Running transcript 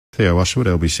Theo Usherwood,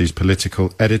 LBC's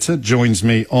political editor, joins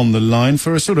me on the line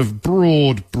for a sort of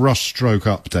broad brushstroke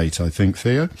update, I think,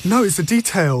 Theo. No, it's a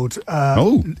detailed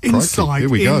insight. Here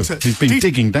we go. He's been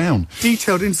digging down.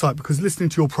 Detailed insight, because listening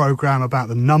to your programme about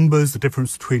the numbers, the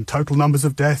difference between total numbers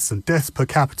of deaths and deaths per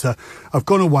capita, I've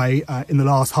gone away in the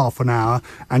last half an hour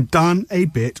and done a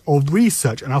bit of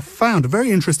research, and I've found a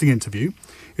very interesting interview.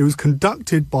 It was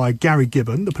conducted by Gary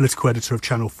Gibbon, the political editor of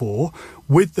Channel 4,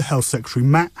 with the Health Secretary,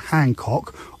 Matt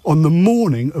Hancock, on the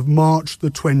morning of March the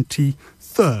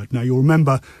 23rd. Now, you'll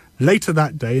remember later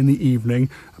that day in the evening,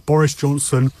 Boris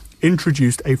Johnson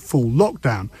introduced a full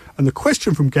lockdown. And the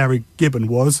question from Gary Gibbon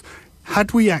was,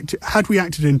 had we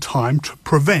acted in time to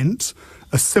prevent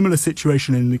a similar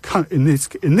situation in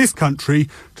this country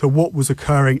to what was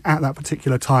occurring at that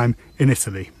particular time in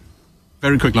Italy?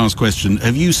 Very quick last question.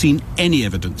 Have you seen any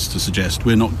evidence to suggest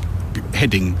we're not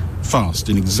heading fast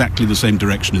in exactly the same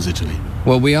direction as Italy?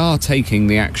 Well, we are taking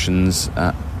the actions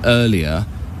earlier,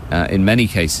 in many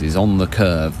cases, on the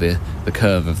curve, the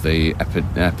curve of the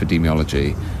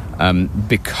epidemiology,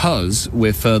 because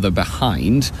we're further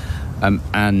behind,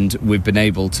 and we've been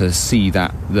able to see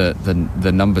that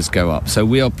the numbers go up. So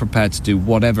we are prepared to do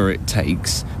whatever it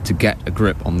takes to get a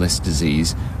grip on this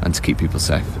disease and to keep people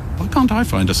safe. Why can't I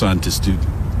find a scientist who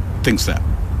thinks that?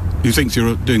 Who thinks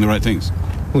you're doing the right things?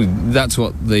 Well, that's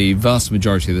what the vast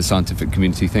majority of the scientific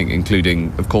community think,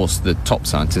 including, of course, the top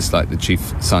scientists like the chief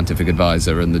scientific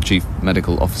advisor and the chief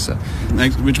medical officer.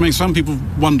 Which makes some people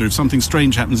wonder if something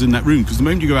strange happens in that room, because the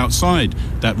moment you go outside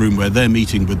that room where they're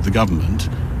meeting with the government,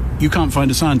 you can't find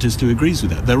a scientist who agrees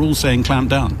with that. They're all saying clamp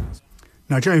down.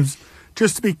 Now, James,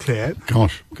 just to be clear...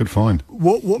 Gosh, good find.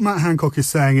 What Matt Hancock is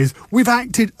saying is, we've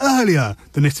acted earlier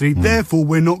than Italy, therefore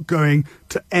we're not going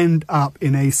to end up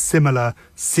in a similar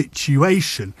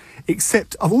situation.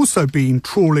 Except I've also been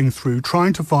trawling through,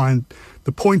 trying to find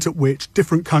the point at which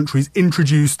different countries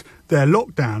introduced their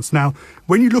lockdowns. Now,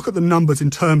 when you look at the numbers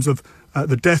in terms of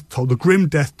the death toll, the grim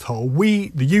death toll,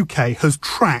 the UK, has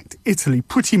tracked Italy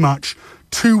pretty much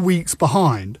 2 weeks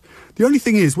behind. The only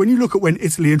thing is, when you look at when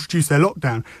Italy introduced their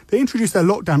lockdown, they introduced their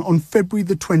lockdown on February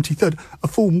the 23rd, a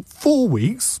full 4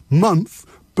 weeks, month,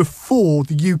 before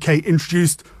the UK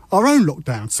introduced our own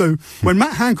lockdown. So when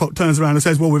Matt Hancock turns around and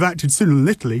says, well, we've acted sooner than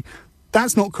Italy,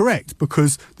 that's not correct,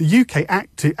 because the UK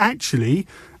actually,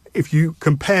 if you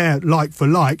compare like for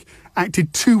like,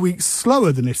 acted 2 weeks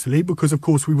slower than Italy, because, of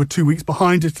course, we were 2 weeks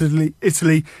behind Italy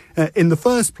in the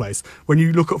first place. When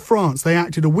you look at France, they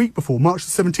acted a week before. March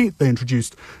the 17th, they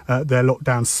introduced their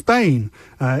lockdown. Spain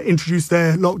introduced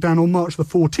their lockdown on March the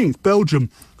 14th. Belgium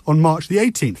on March the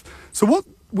 18th. So what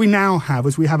we now have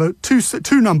is we have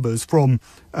two numbers from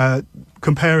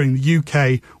comparing the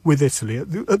UK with Italy.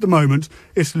 At the moment,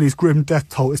 Italy's grim death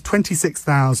toll is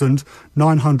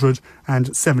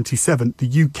 26,977.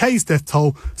 The UK's death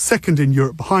toll, second in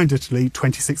Europe behind Italy,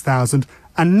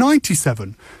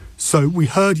 26,097. So we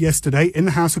heard yesterday in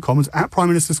the House of Commons at Prime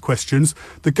Minister's questions,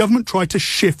 the government tried to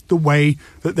shift the way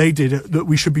that they did it, that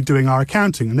we should be doing our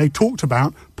accounting. And they talked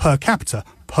about per capita,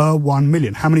 per 1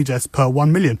 million. How many deaths per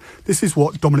 1 million? This is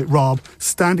what Dominic Raab,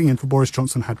 standing in for Boris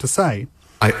Johnson, had to say.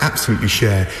 I absolutely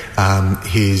share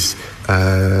his,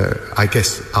 our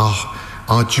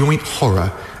joint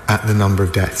horror at the number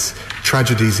of deaths.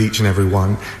 Tragedies, each and every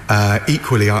one.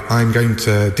 Equally, I'm going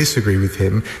to disagree with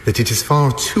him that it is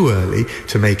far too early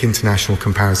to make international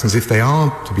comparisons. If they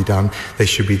are to be done, they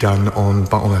should be done on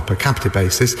a per capita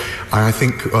basis. I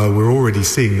think we're already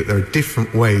seeing that there are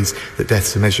different ways that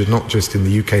deaths are measured, not just in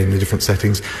the UK in the different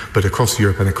settings, but across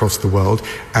Europe and across the world.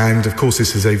 And of course,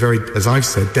 this is a very, as I've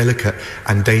said, delicate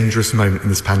and dangerous moment in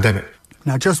this pandemic.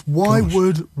 Now, just why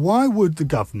would the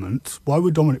government, why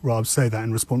would Dominic Raab say that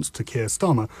in response to Keir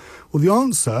Starmer? Well, the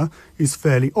answer is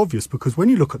fairly obvious, because when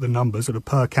you look at the numbers at a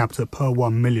per capita per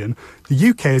 1 million, the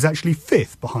UK is actually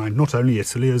fifth behind not only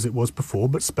Italy, as it was before,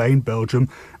 but Spain, Belgium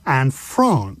and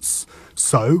France.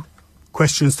 So,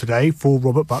 questions today for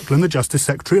Robert Buckland, the Justice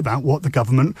Secretary, about what the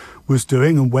government was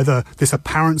doing and whether this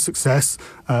apparent success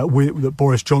that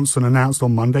Boris Johnson announced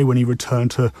on Monday when he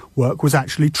returned to work was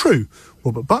actually true.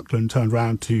 Robert Buckland turned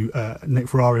around to Nick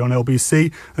Ferrari on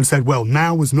LBC and said, well,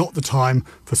 now was not the time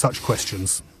for such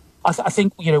questions. I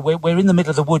think, we're in the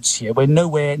middle of the woods here. We're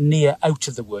nowhere near out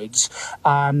of the woods,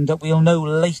 and we'll know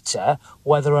later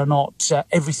whether or not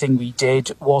everything we did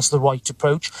was the right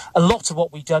approach. A lot of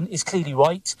what we've done is clearly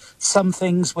right. Some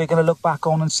things we're going to look back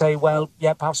on and say, well,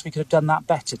 yeah, perhaps we could have done that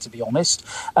better, to be honest.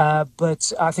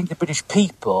 But I think the British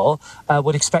people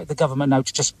would expect the government now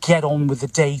to just get on with the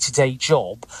day-to-day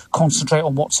job, concentrate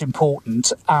on what's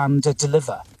important and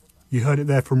deliver. You heard it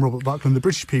there from Robert Buckland. The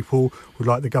British people would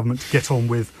like the government to get on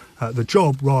with the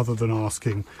job rather than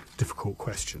asking difficult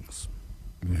questions.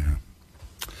 Yeah.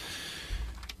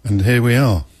 And here we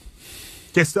are.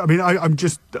 Yes, I mean,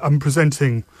 I'm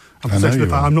presenting the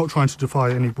fact. I'm not trying to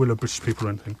defy any will of British people or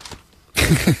anything.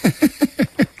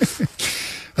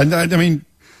 And I mean,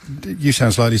 you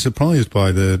sound slightly surprised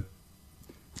by the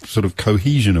sort of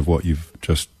cohesion of what you've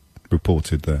just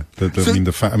reported there.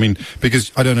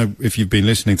 Because I don't know if you've been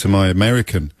listening to my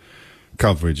American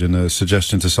coverage and a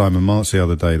suggestion to Simon Marks the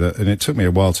other day and it took me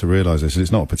a while to realise this, and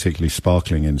it's not a particularly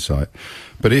sparkling insight,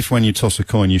 but if when you toss a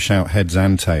coin you shout heads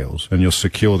and tails and you're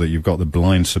secure that you've got the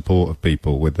blind support of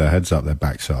people with their heads up their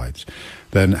backsides,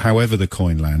 then however the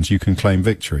coin lands you can claim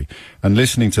victory. And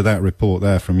listening to that report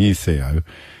there from you, Theo,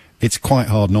 it's quite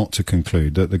hard not to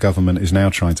conclude that the government is now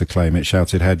trying to claim it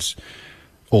shouted heads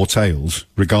or tails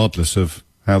regardless of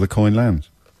how the coin lands.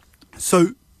 So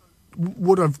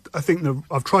what I think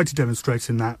I've tried to demonstrate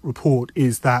in that report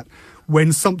is that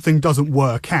when something doesn't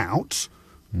work out,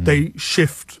 they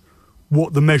shift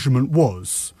what the measurement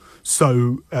was.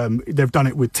 So they've done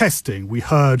it with testing. We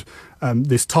heard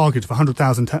this target of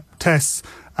 100,000 tests,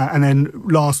 and then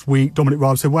last week Dominic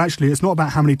Raab said, well, actually, it's not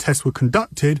about how many tests were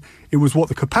conducted, it was what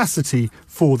the capacity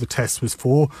for the tests was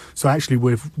for. So actually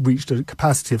we've reached a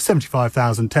capacity of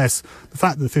 75,000 tests. The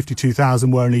fact that the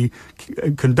 52,000 were only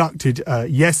conducted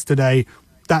yesterday,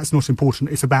 that's not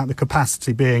important. It's about the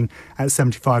capacity being at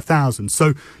 75,000.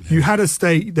 So you had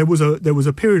there was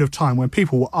a period of time when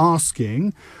people were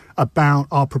asking about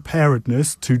our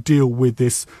preparedness to deal with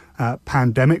this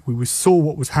pandemic. We saw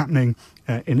what was happening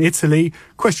in Italy,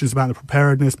 questions about the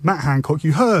preparedness. Matt Hancock,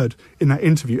 you heard in that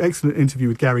interview, excellent interview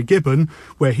with Gary Gibbon,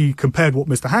 where he compared what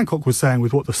Mr. Hancock was saying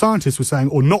with what the scientists were saying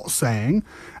or not saying,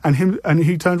 and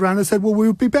he turned around and said, well,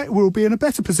 we'll be in a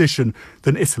better position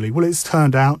than Italy. Well, it's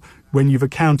turned out when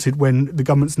the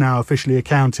government's now officially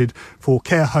accounted for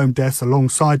care home deaths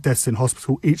alongside deaths in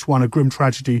hospital, each one a grim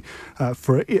tragedy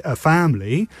for a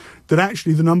family, that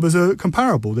actually the numbers are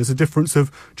comparable. There's a difference of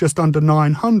just under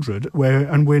 900,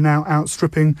 and we're now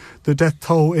outstripping the death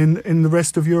toll in the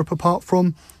rest of Europe apart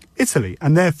from Italy,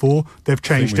 and therefore they've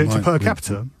changed it to per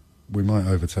capita. We might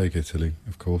overtake Italy,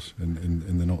 of course,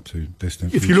 in the not too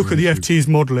distant future. If you look at the FT's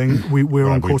modelling, we're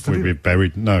on course to do. We're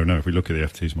buried. No. If we look at the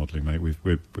FT's modelling, mate,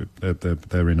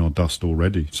 they're in our dust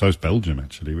already. So's Belgium,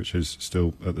 actually, which is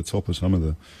still at the top of some of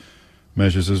the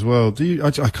measures as well.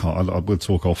 I can't. We'll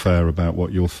talk off air about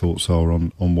what your thoughts are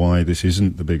on why this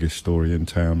isn't the biggest story in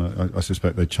town. I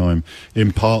suspect they chime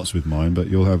in parts with mine, but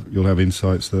you'll have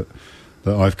insights that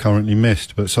I've currently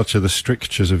missed, but such are the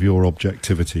strictures of your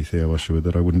objectivity, Theo Usherwood,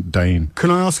 that I wouldn't deign.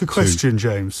 Can I ask a question,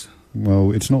 James?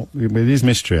 Well, it is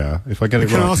mystery hour. If I get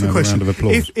it right, I can have a round of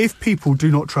applause. If people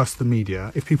do not trust the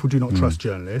media, if people do not trust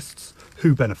journalists,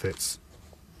 who benefits?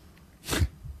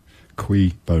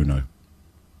 Cui bono.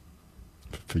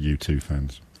 For you two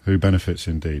fans. Who benefits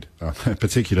indeed,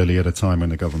 particularly at a time when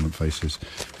the government faces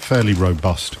fairly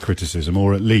robust criticism,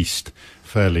 or at least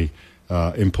fairly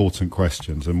important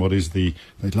questions. And what is they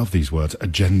love these words,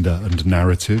 agenda and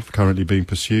narrative currently being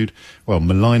pursued? Well,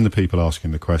 malign the people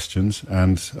asking the questions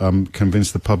and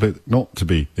convince the public not to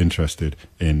be interested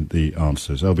in the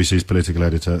answers. LBC's political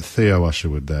editor Theo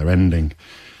Usherwood there, ending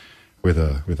with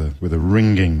a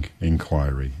ringing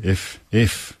inquiry.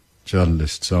 If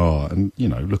journalists are, and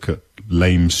look at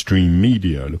lamestream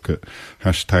media, look at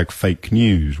hashtag fake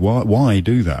news. Why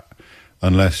do that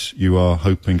unless you are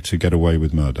hoping to get away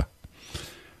with murder?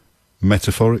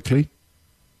 Metaphorically?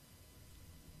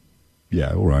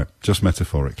 Yeah, all right. Just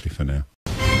metaphorically for now.